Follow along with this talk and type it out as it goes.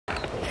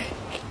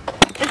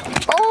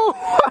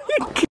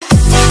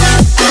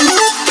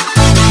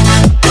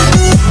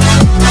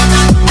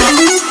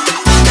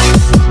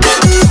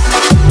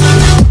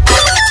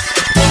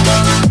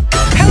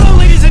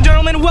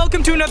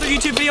Welcome to another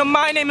YouTube video.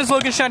 My name is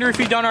Logan Schnider, if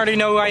you don't already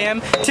know who I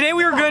am. Today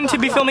we are going to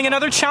be filming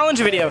another challenge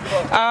video.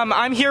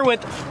 I'm here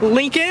with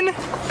Lincoln,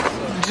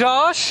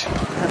 Josh,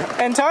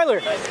 and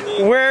Tyler.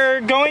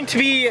 We're going to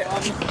be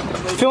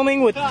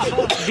filming with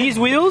these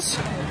wheels.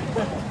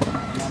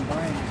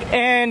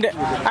 And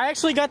I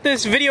actually got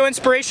this video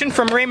inspiration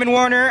from Raymond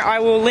Warner. I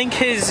will link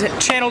his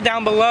channel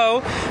down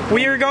below.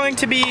 We are going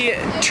to be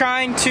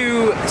trying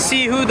to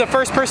see who the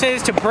first person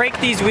is to break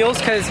these wheels,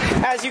 because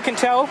as you can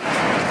tell,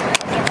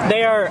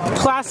 they are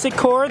plastic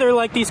core. They're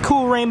like these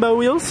cool rainbow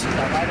wheels.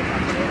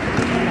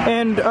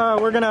 And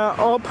we're gonna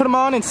all put them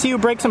on and see who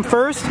breaks them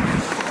first.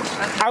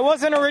 I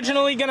wasn't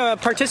originally gonna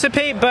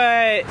participate,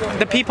 but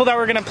the people that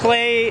were gonna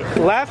play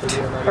left,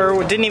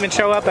 or didn't even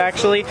show up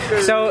actually.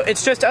 So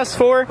it's just us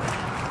four,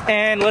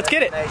 and let's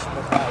get it.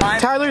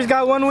 Tyler's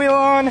got one wheel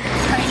on.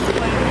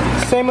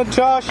 Same with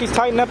Josh, he's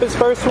tightening up his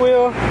first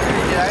wheel.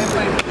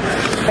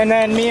 And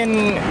then me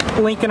and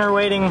Lincoln are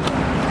waiting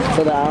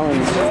for the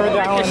Allens.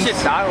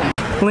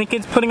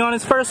 Lincoln's putting on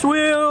his first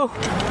wheel.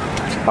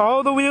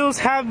 All the wheels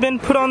have been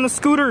put on the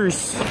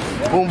scooters.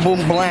 Boom,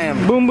 boom,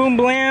 blam. Boom, boom,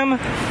 blam.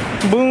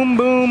 Boom,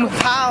 boom,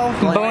 pow,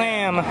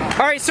 blam.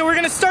 Alright, so we're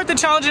gonna start the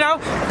challenge now.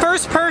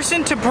 First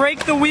person to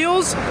break the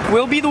wheels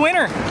will be the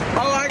winner.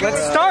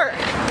 Let's start.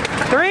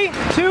 3,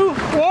 2,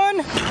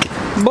 1,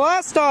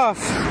 blast off.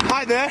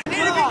 Hi there. You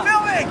need to be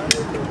filming.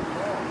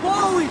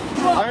 Holy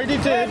fuck. I already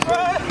did.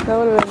 That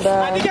would have been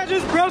bad. I think I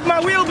just broke my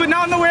wheel, but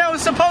not in the way I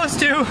was supposed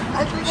to.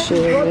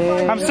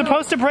 Shit. I'm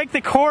supposed to break the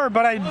core,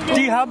 but I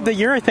dehubbed the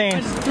urethane.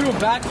 I just threw a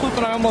backflip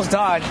and I almost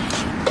died.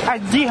 I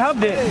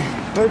dehubbed it.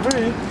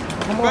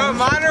 But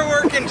mine are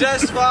working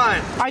just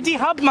fine. I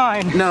dehubbed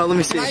mine. No, let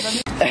me see.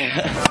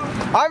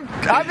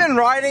 I've been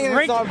riding and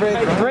it's not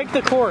breaking. Break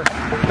the core.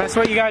 That's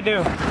what you gotta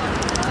do.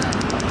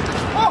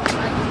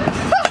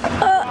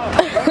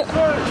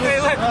 Hey,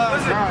 look,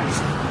 listen.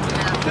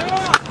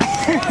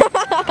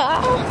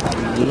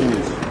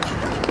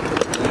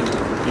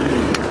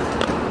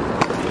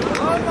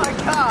 Oh my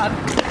god.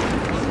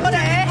 What the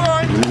heck?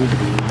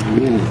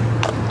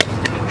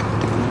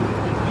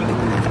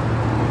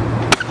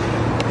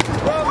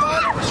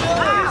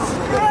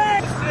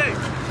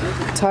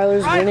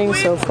 Tyler's winning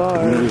so far.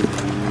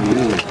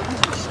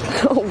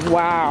 Oh,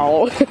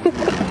 wow.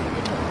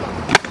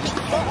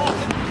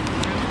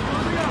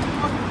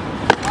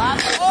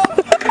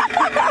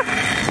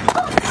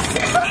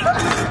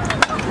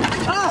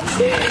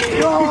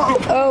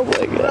 Oh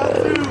my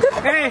god.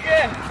 Hey,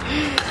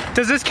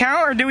 does this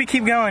count or do we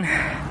keep going?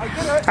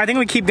 I think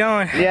we keep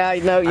going. Yeah,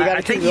 no, you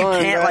gotta keep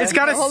going. It's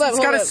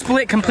gotta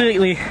split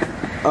completely.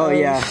 Oh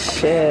yeah.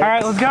 Shit.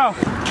 Alright, let's go.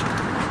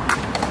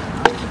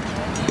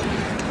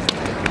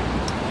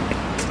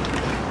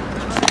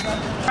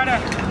 Try to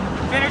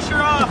finish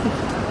her off.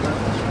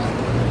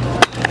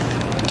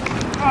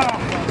 Oh,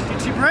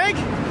 did she break?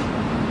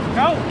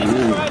 No, it's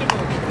incredible.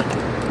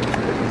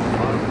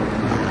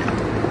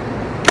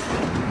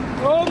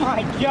 Oh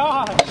my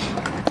gosh.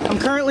 I'm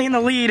currently in the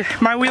lead.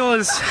 My wheel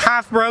is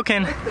half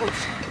broken.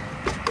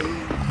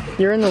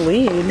 You're in the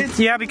lead?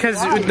 Yeah,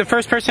 because the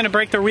first person to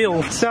break their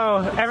wheel.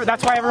 So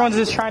that's why everyone's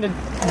just trying to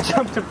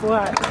jump to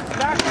flat.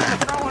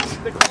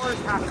 The core is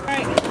half.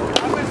 Right.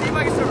 I'm gonna see if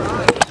I can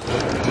survive.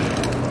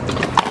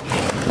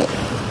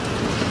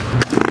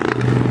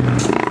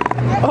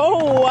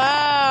 Oh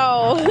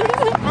wow!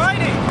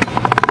 Riding.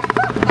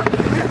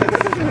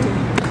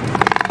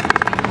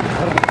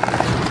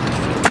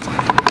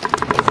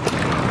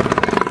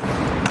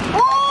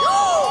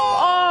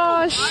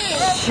 Oh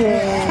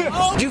shit!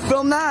 Did you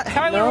film that?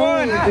 Tyler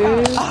won. Dude.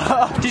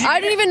 I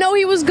didn't even know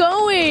he was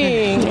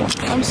going.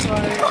 I'm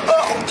sorry.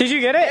 Did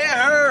you get it? It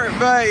hurt,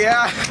 but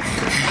yeah.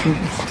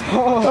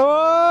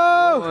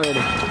 Oh!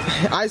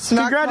 I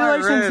smacked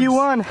Congratulations, my ribs. you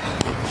won.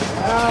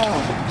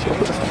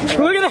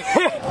 Look at that.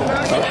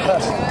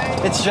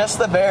 It's just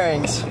the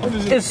bearings.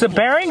 It's the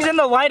bearings and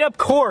the light up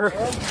core.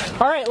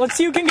 All right, let's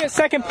see who can get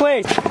second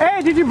place.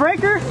 Hey, did you break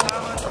her?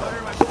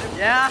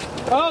 Yeah.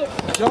 Oh,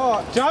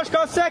 Josh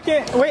got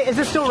second. Wait, is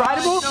it still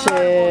rideable?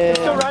 Shit. It's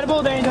still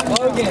rideable? They ain't done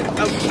Logan,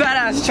 a fat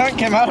ass chunk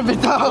came out of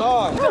it though.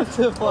 Oh.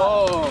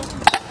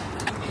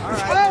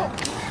 Alright.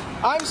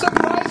 I'm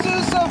surprised it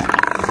was so.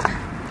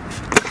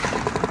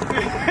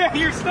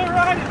 You're still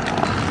riding.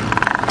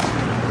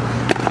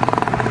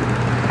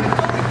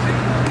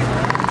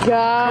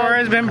 God. Core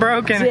has been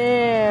broken.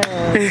 Damn.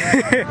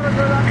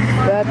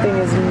 That thing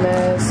is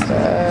messed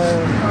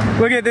up.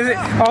 Look at this.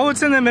 All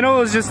that's in the middle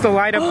is just the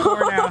light up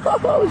core now.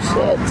 Oh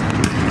shit.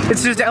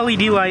 It's just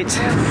LED lights.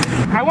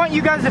 I want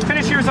you guys to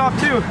finish yours off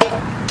too.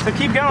 So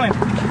keep going.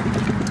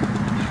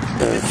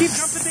 Just keep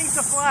jumping things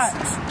to flat.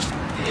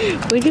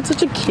 Lincoln's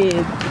such a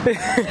kid.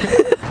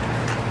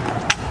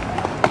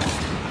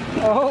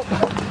 Oh.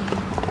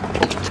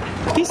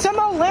 He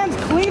somehow lands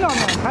clean on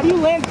them. How do you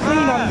land clean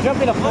on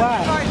jumping a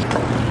flat?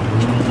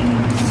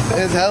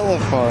 It's hella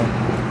fun.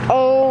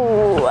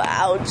 Oh,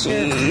 wow.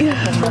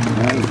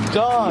 Ouchie.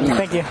 God.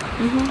 Thank you.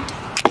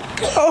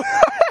 Oh.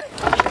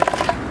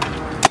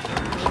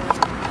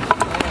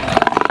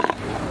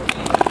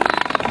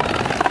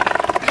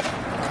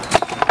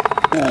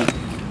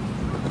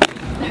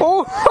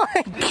 Oh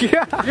my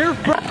God! You're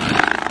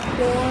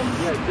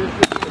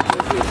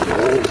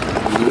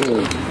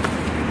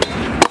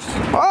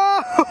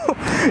Oh!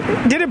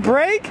 Did it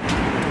break?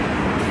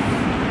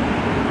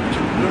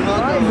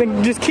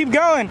 Then just keep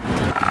going. It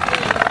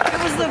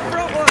was the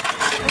front one.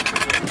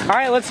 All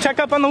right, let's check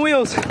up on the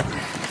wheels.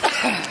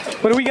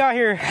 What do we got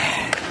here?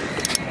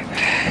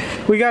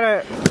 We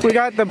got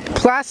the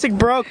plastic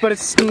broke, but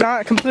it's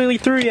not completely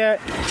through yet.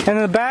 And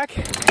the back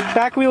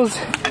wheel's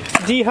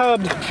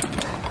dehubbed.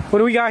 What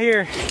do we got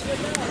here?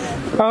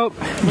 Oh,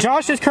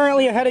 Josh is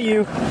currently ahead of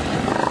you,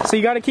 so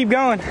you got to keep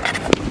going.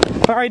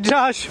 All right,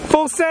 Josh,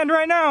 full send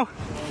right now.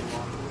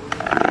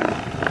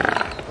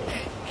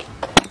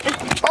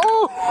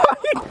 Oh my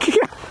God!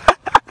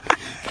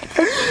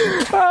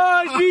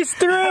 Oh, she's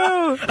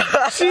through!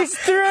 She's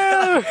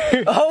through!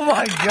 Oh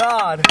my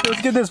God.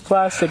 Let's get this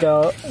plastic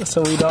out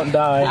so we don't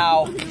die.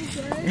 Ow.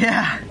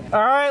 Yeah. All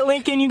right,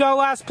 Lincoln, you got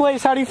last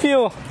place. How do you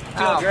feel?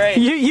 Feel great.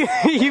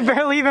 You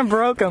barely even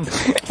broke them.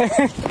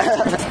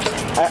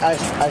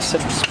 I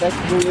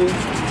suspectfully.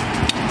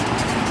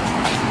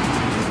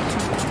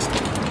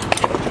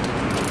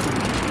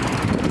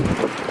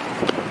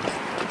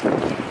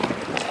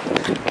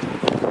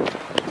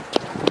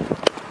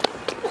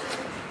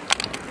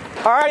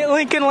 All right,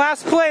 Lincoln,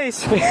 last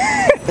place.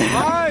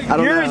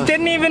 Yours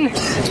didn't even.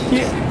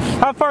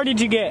 How far did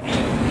you get?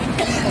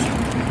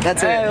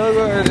 That's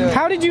it.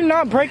 How did you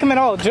not break him at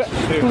all?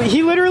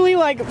 He literally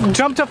like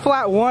jumped a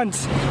flat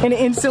once and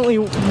instantly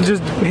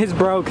just his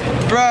broke.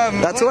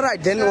 That's what I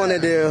didn't want to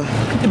do.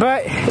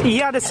 But he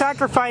had to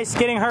sacrifice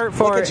getting hurt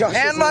for it.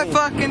 And my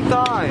fucking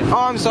thigh.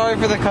 Oh, I'm sorry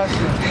for the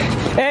cussing.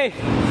 Hey,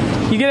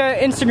 you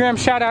get an Instagram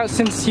shout out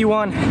since you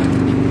won.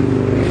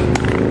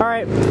 All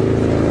right,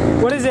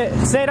 what is it?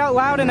 Say it out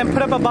loud and then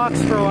put up a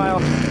box for a while.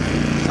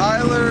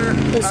 Tyler.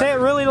 Say it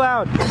really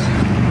loud.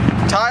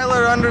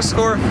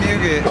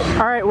 Tyler_Fugit.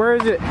 All right, where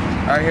is it?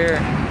 Right here.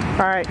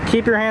 All right,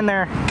 keep your hand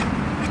there.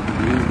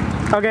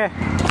 Okay,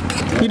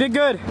 you did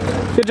good.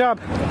 Good job.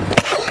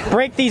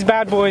 Break these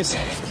bad boys.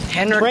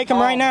 Break them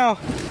right now.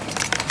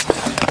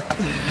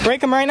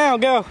 Break them right now,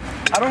 go.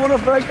 I don't want to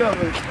break them.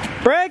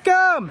 Break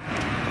them!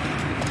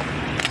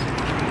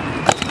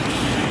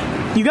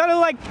 You gotta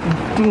like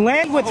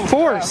land with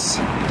force.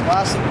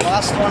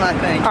 Last one, I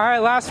think. All right,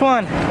 last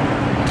one.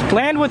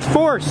 Land with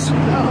force.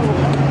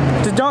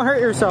 Just don't hurt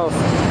yourself.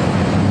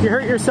 You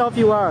hurt yourself,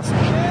 you lost.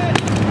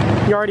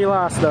 You already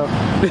lost though.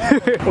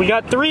 We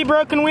got 3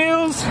 broken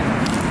wheels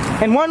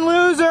and 1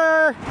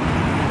 loser.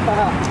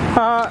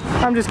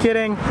 I'm just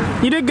kidding.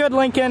 You did good,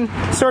 Lincoln.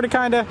 Sorta,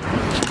 kinda.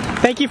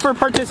 Thank you for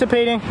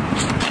participating.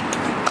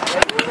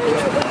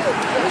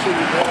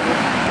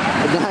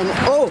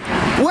 Oh,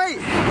 wait!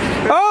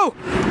 Oh!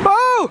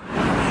 Oh!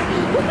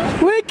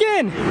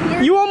 Lincoln!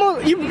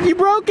 You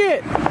broke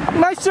it!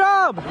 Nice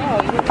job!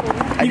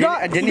 You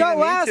got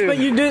last, but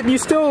you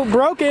still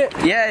broke it.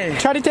 Yay!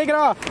 Try to take it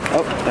off.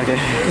 Oh, okay.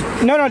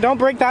 No, don't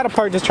break that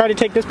apart. Just try to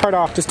take this part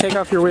off. Just take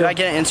off your wheel. Did I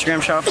get an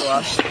Instagram shot for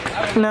last?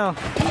 No.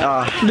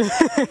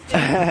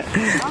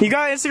 You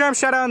got Instagram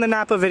shout out in the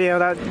Napa video.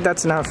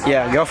 That's enough.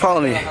 Yeah, go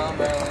follow me.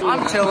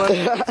 I'm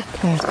chilling.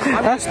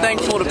 I'm just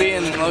thankful to be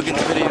in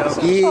Logan's video.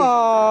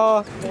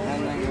 Aww.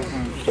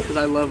 Because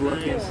I love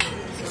Logan.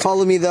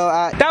 Follow me though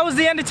at... That was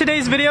the end of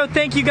today's video.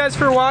 Thank you guys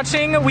for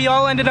watching. We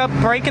all ended up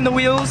breaking the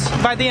wheels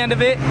by the end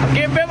of it.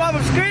 Get bit by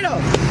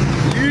mosquito!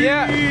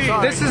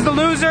 Yeah, this is the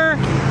loser.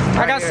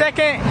 I got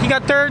second, he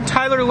got third,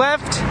 Tyler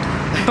left.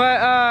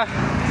 But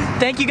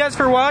thank you guys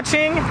for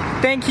watching.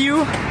 Thank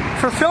you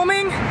for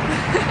filming.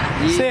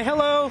 Say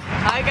hello.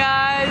 Hi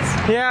guys.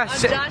 Yeah. I'm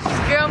Josh's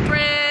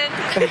girlfriend.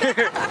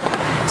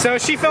 So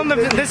she filmed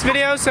this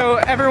video, so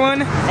everyone.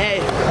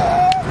 Hey.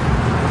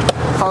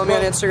 Follow me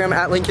on Instagram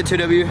at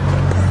Lincoln2W.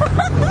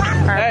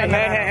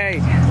 Hey.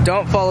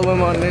 Don't follow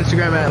him on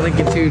Instagram at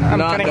Lincoln2,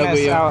 not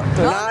W.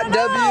 Not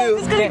W.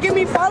 It's gonna give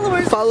me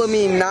followers. Follow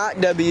me,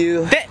 not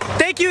W.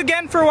 Thank you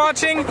again for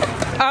watching.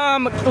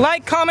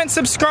 Like, comment,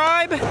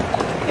 subscribe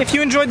if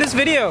you enjoyed this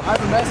video.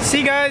 See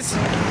you guys.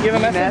 You have a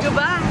message?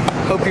 Goodbye.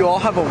 Hope you all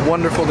have a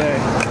wonderful day.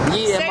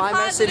 Yeah, Stay my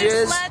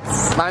positive,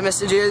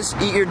 message is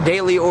eat your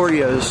daily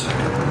Oreos.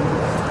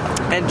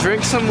 And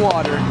drink some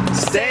water.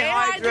 Stay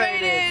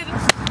hydrated.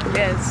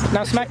 Yes.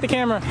 Now smack the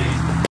camera.